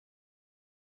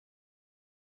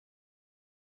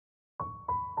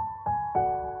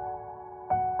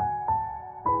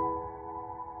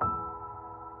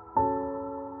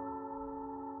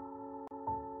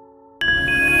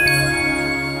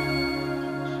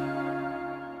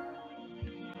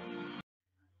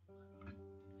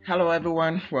Hello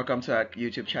everyone, welcome to our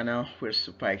YouTube channel. We're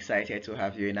super excited to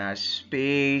have you in our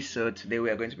space. So today we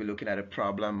are going to be looking at a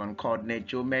problem on coordinate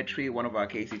geometry, one of our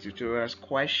KC tutorials,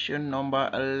 question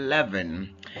number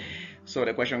 11. So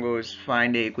the question goes,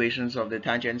 find the equations of the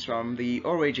tangents from the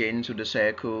origin to the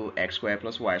circle x squared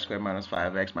plus y squared minus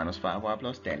 5x minus 5y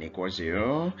plus 10 equals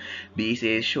 0. B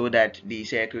says, show that the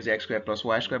circles x squared plus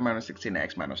y squared minus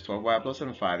 16x minus 12y plus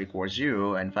 75 equals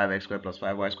 0, and 5x squared plus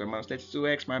 5y squared minus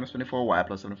 32x minus 24y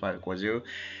plus 75 equals 0.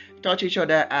 Touch each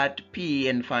other at P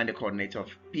and find the coordinates of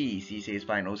P. C says,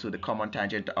 find also the common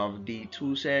tangent of the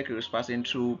two circles passing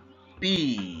through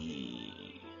P.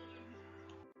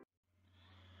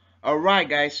 Alright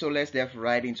guys, so let's dive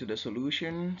right into the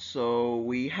solution. So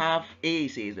we have A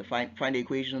says find the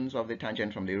equations of the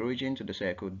tangent from the origin to the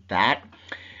circle that.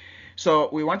 So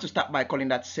we want to start by calling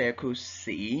that circle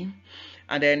C.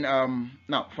 And then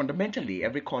now fundamentally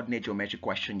every coordinate geometry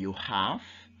question you have,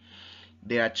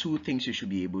 there are two things you should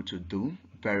be able to do.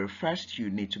 Very first, you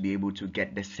need to be able to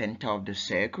get the center of the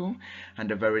circle, and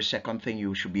the very second thing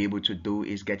you should be able to do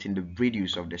is getting the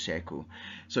radius of the circle.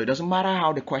 So it doesn't matter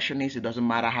how the question is, it doesn't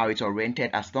matter how it's oriented,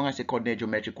 as long as a coordinate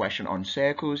geometry question on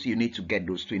circles, you need to get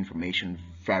those two information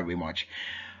very much.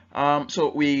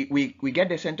 So we get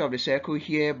the center of the circle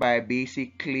here by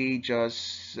basically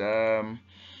just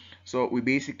so we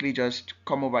basically just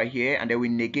come over here and then we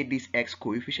negate this x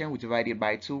coefficient, we divide it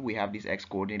by 2, we have this x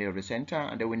coordinate of the center,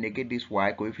 and then we negate this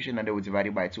y coefficient and then we divide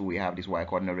it by 2, we have this y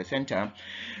coordinate of the center.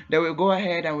 Then we'll go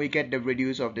ahead and we get the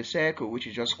radius of the circle, which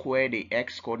is just square the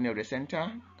x coordinate of the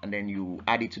center, and then you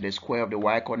add it to the square of the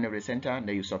y coordinate of the center, and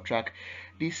then you subtract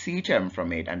this c term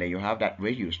from it, and then you have that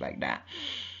radius like that.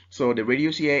 So the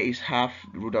radius here is half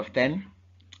root of 10.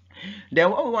 Then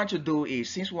what we want to do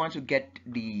is, since we want to get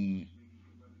the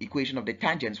equation of the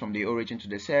tangents from the origin to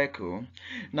the circle,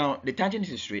 now the tangent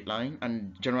is a straight line,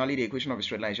 and generally the equation of a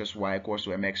straight line is just y equals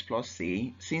to mx plus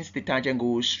c. Since the tangent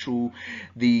goes through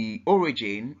the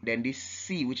origin, then this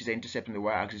c, which is the intercept on the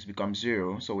y-axis, becomes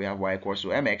 0. So we have y equals to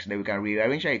mx. Then we can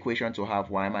rearrange our equation to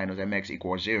have y minus mx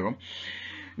equals 0.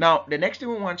 Now the next thing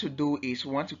we want to do is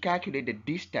we want to calculate the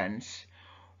distance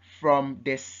from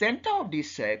the center of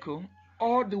this circle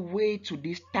all the way to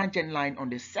this tangent line on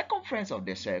the circumference of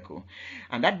the circle,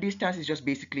 and that distance is just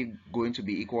basically going to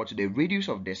be equal to the radius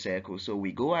of the circle. So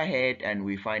we go ahead and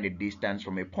we find the distance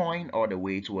from a point all the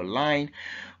way to a line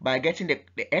by getting the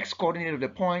x coordinate of the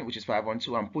point, which is 5 on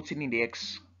 2, and putting in the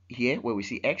x here where we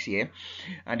see x here,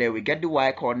 and then we get the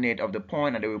y coordinate of the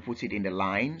point and then we put it in the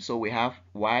line. So we have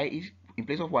y is, in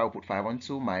place of y, we'll put 5 on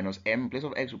 2 minus m. In place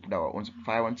of x, we'll put our own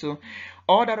 5 on 2.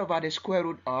 All that over the square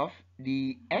root of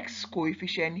the x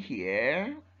coefficient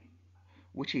here,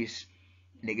 which is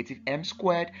negative m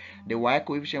squared, the y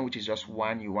coefficient, which is just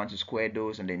 1. You want to square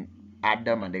those and then add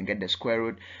them and then get the square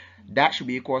root. That should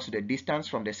be equal to the distance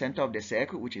from the center of the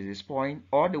circle, which is this point,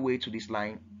 all the way to this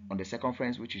line on the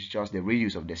circumference, which is just the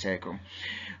radius of the circle.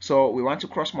 So we want to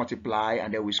cross multiply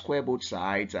and then we square both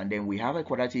sides, and then we have a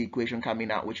quadratic equation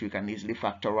coming out which we can easily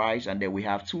factorize, and then we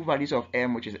have two values of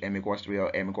m, which is m equals 3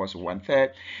 or m equals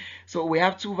 1/3. So we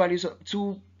have two values of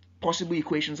two possible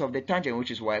equations of the tangent,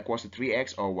 which is y equals to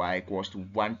 3x or y equals to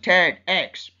 1/3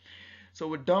 x. So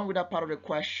we're done with that part of the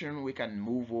question. We can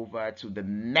move over to the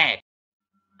next.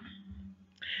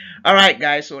 Alright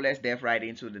guys, so let's dive right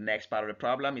into the next part of the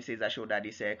problem. It says I show that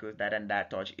the circles that and that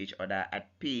touch each other at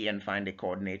P and find the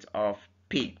coordinates of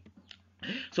P.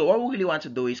 So what we really want to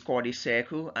do is call this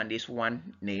circle and this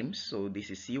one names. So this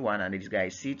is C1 and this guy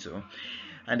is C2.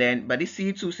 And then, but this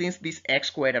C2, since this x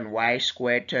squared and y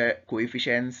squared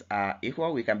coefficients are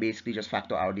equal, we can basically just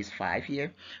factor out this 5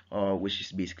 here, which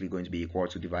is basically going to be equal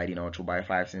to dividing all 2 by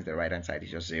 5, since the right hand side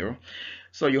is just 0.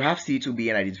 So you have C2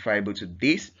 being identifiable to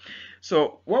this.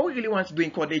 So what we really want to do in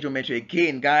coordinate geometry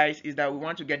again, guys, is that we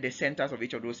want to get the centers of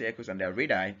each of those circles and their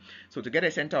radii. So to get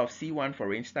the center of C1,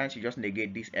 for instance, you just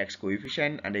negate this x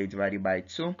coefficient and then you divide it by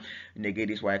 2. Negate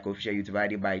this y coefficient, you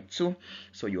divide it by 2.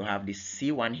 So you have this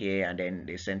C1 here, and then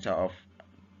the center of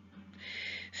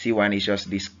C1 is just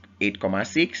this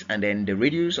 8,6, and then the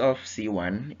radius of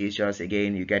C1 is just,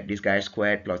 again, you get this guy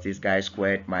squared plus this guy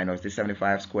squared minus this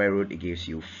 75 square root, it gives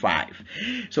you 5.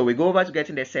 So we go over to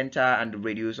getting the center and the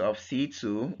radius of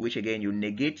C2, which again, you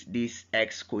negate this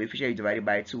x coefficient, you divide it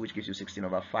by 2, which gives you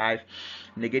 16/5.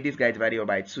 Negate this guy divided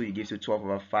by 2, it gives you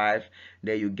 12/5.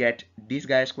 Then you get this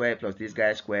guy squared plus this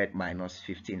guy squared minus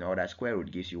 15, or that square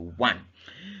root gives you 1.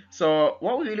 So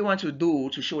what we really want to do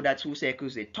to show that two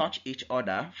circles they touch each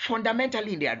other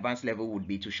fundamentally in the advanced level would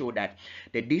be to show that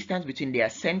the distance between their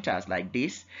centers like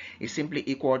this is simply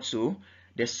equal to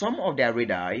the sum of their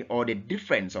radii or the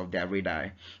difference of their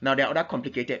radii. Now there are other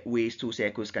complicated ways two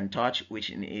circles can touch, which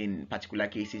in particular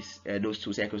cases those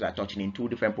two circles are touching in two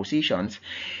different positions.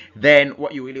 Then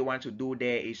what you really want to do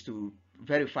there is to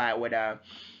verify whether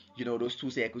those two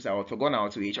circles are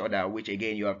orthogonal to each other, which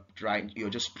again you're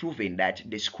just proving that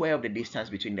the square of the distance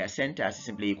between their centers is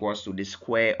simply equals to the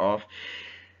square of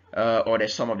or the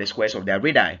sum of the squares of their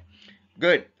radii.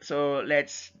 Good. So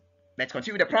let's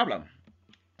continue with the problem.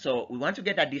 So we want to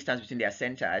get that distance between their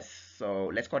centers.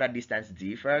 So let's call that distance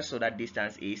d first. So that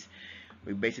distance is,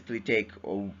 we basically take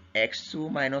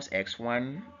x2 minus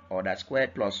x1 or that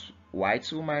squared plus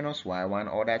y2 minus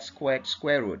y1 or that squared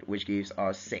square root, which gives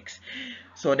us 6.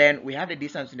 So then we have the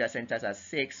distance between their centers as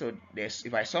 6. So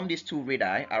if I sum these two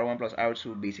radii, r1 plus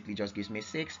r2 basically just gives me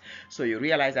 6. So you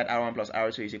realize that r1 plus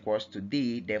r2 is equals to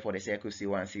d. Therefore the circles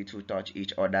c1 and c2 touch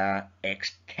each other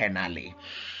externally.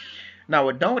 Now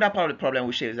we're done with that part of the problem,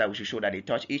 which is that we should show that they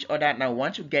touch each other. Now we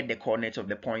want to get the coordinates of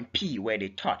the point P where they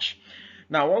touch.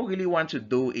 Now what we really want to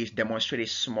do is demonstrate a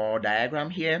small diagram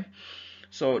here.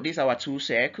 So these are our two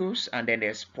circles, and then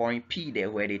there's point P there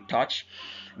where they touch.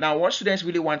 Now what students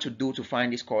really want to do to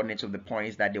find these coordinates of the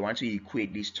points, that they want to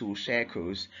equate these two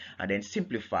circles and then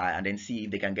simplify and then see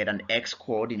if they can get an x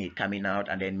coordinate coming out,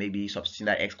 and then maybe substitute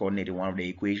that x coordinate in one of the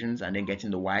equations and then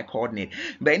getting the y coordinate.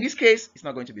 But in this case, it's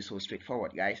not going to be so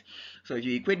straightforward, guys. So if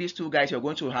you equate these two guys, you're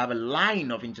going to have a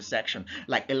line of intersection,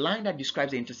 like a line that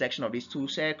describes the intersection of these two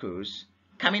circles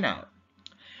coming out.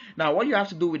 Now what you have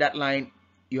to do with that line,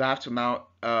 you have to now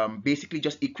basically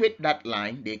just equate that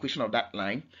line, the equation of that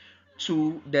line,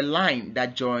 to the line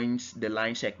that joins the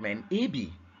line segment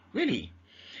AB. Really?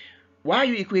 Why are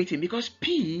you equating? Because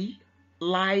P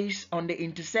lies on the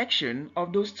intersection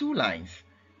of those two lines.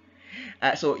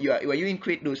 So when you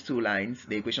equate those two lines,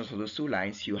 the equations for those two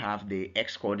lines, you have the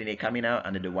x coordinate coming out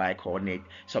and the y coordinate.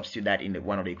 Substitute that in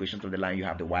one of the equations of the line, you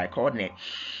have the y coordinate.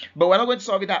 But we're not going to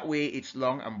solve it that way. It's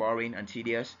long and boring and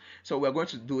tedious. So we're going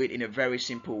to do it in a very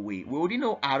simple way. We already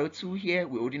know R2 here.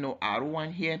 We already know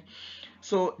R1 here.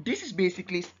 So this is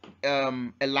basically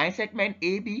a line segment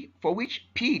AB for which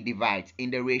P divides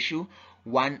in the ratio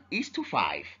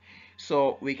 1:5.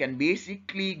 So we can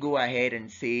basically go ahead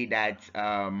and say that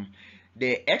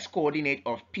the x coordinate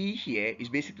of P here is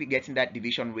basically getting that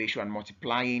division ratio and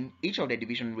multiplying each of the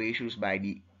division ratios by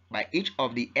each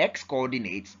of the x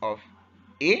coordinates of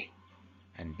A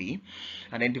and B,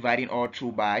 and then dividing all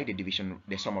through by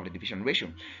the sum of the division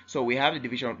ratio. So we have the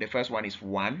division, the first one is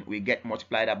 1. We get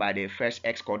multiplied that by the first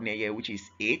x coordinate here, which is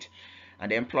 8,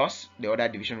 and then plus the other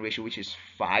division ratio, which is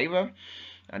 5,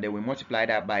 and then we multiply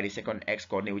that by the second x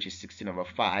coordinate, which is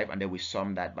 16/5, and then we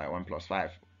sum that by 1 plus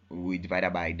 5. We divide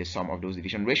that by the sum of those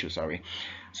division ratios,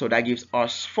 so that gives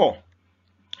us 4.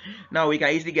 Now we can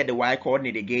easily get the y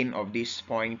coordinate again of this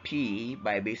point P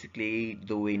by basically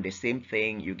doing the same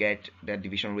thing. You get the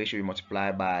division ratio, you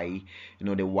multiply by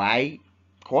the y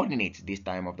coordinates this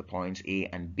time of the points A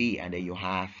and B, and then you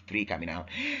have 3 coming out.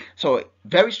 So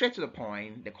very straight to the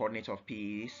point, the coordinate of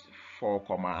P is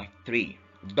 4,3.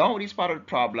 Done with this part of the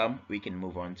problem, we can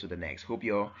move on to the next. Hope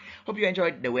you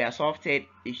enjoyed the way I solved it.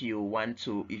 If you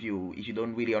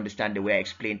don't really understand the way I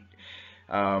explained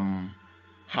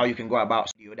how you can go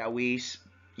about the other ways,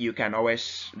 you can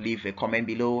always leave a comment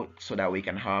below so that we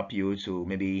can help you to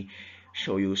maybe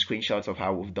show you screenshots of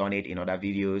how we've done it in other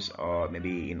videos, or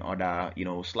maybe in other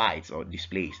slides or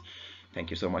displays. Thank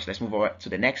you so much. Let's move on to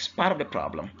the next part of the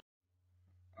problem.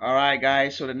 All right,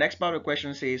 guys, so the next part of the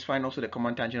question says find also the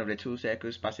common tangent of the two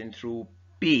circles passing through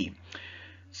P.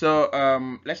 So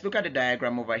let's look at the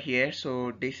diagram over here.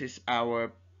 So this is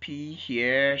our P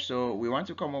here. So we want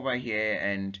to come over here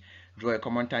and draw a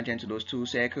common tangent to those two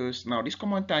circles. Now this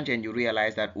common tangent, you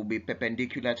realize that will be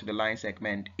perpendicular to the line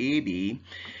segment AB.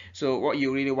 So what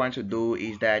you really want to do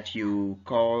is that you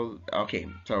call,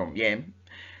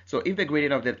 so if the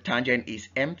gradient of the tangent is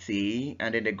MT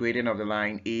and then the gradient of the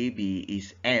line AB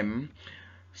is M,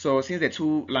 so since the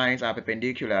two lines are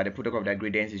perpendicular, the product of their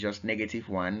gradients is just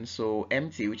 -1. So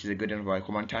MT, which is the gradient of our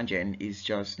common tangent, is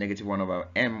just -1 over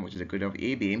M, which is the gradient of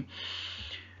AB.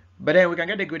 But then we can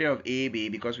get the gradient of AB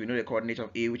because we know the coordinate of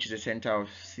A, which is the center of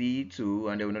C2,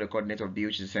 and then we know the coordinate of B,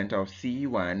 which is the center of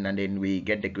C1, and then we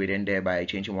get the gradient there by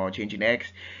changing Y, changing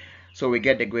X. So we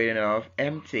get the gradient of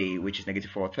MT, which is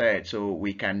 -4/3. So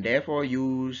we can therefore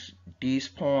use this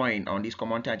point on this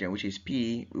common tangent, which is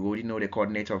P. We already know the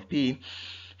coordinate of P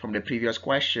from the previous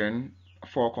question,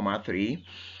 4,3.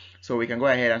 So we can go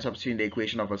ahead and substitute in the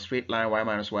equation of a straight line, y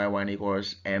minus y1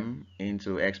 equals m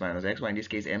into x minus x1. In this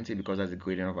case, mt, because that's the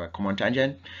gradient of a common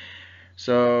tangent.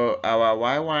 So our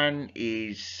y1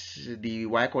 is the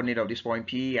y coordinate of this point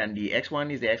P, and the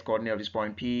x1 is the x coordinate of this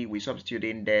point P. We substitute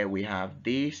in there, we have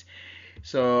this.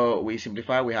 So we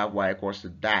simplify, we have y equals to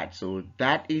that. So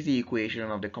that is the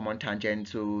equation of the common tangent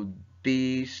to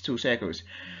these two circles.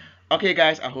 Okay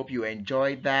guys, I hope you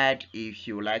enjoyed that. If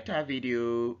you liked our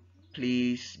video,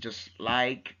 please just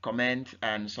like, comment,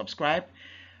 and subscribe.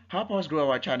 Help us grow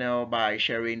our channel by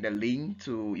sharing the link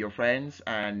to your friends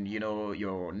and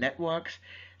your networks.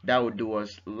 That would do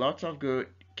us lots of good.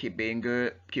 Keep being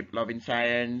good, keep loving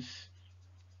science.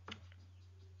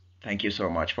 Thank you so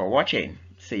much for watching.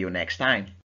 See you next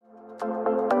time.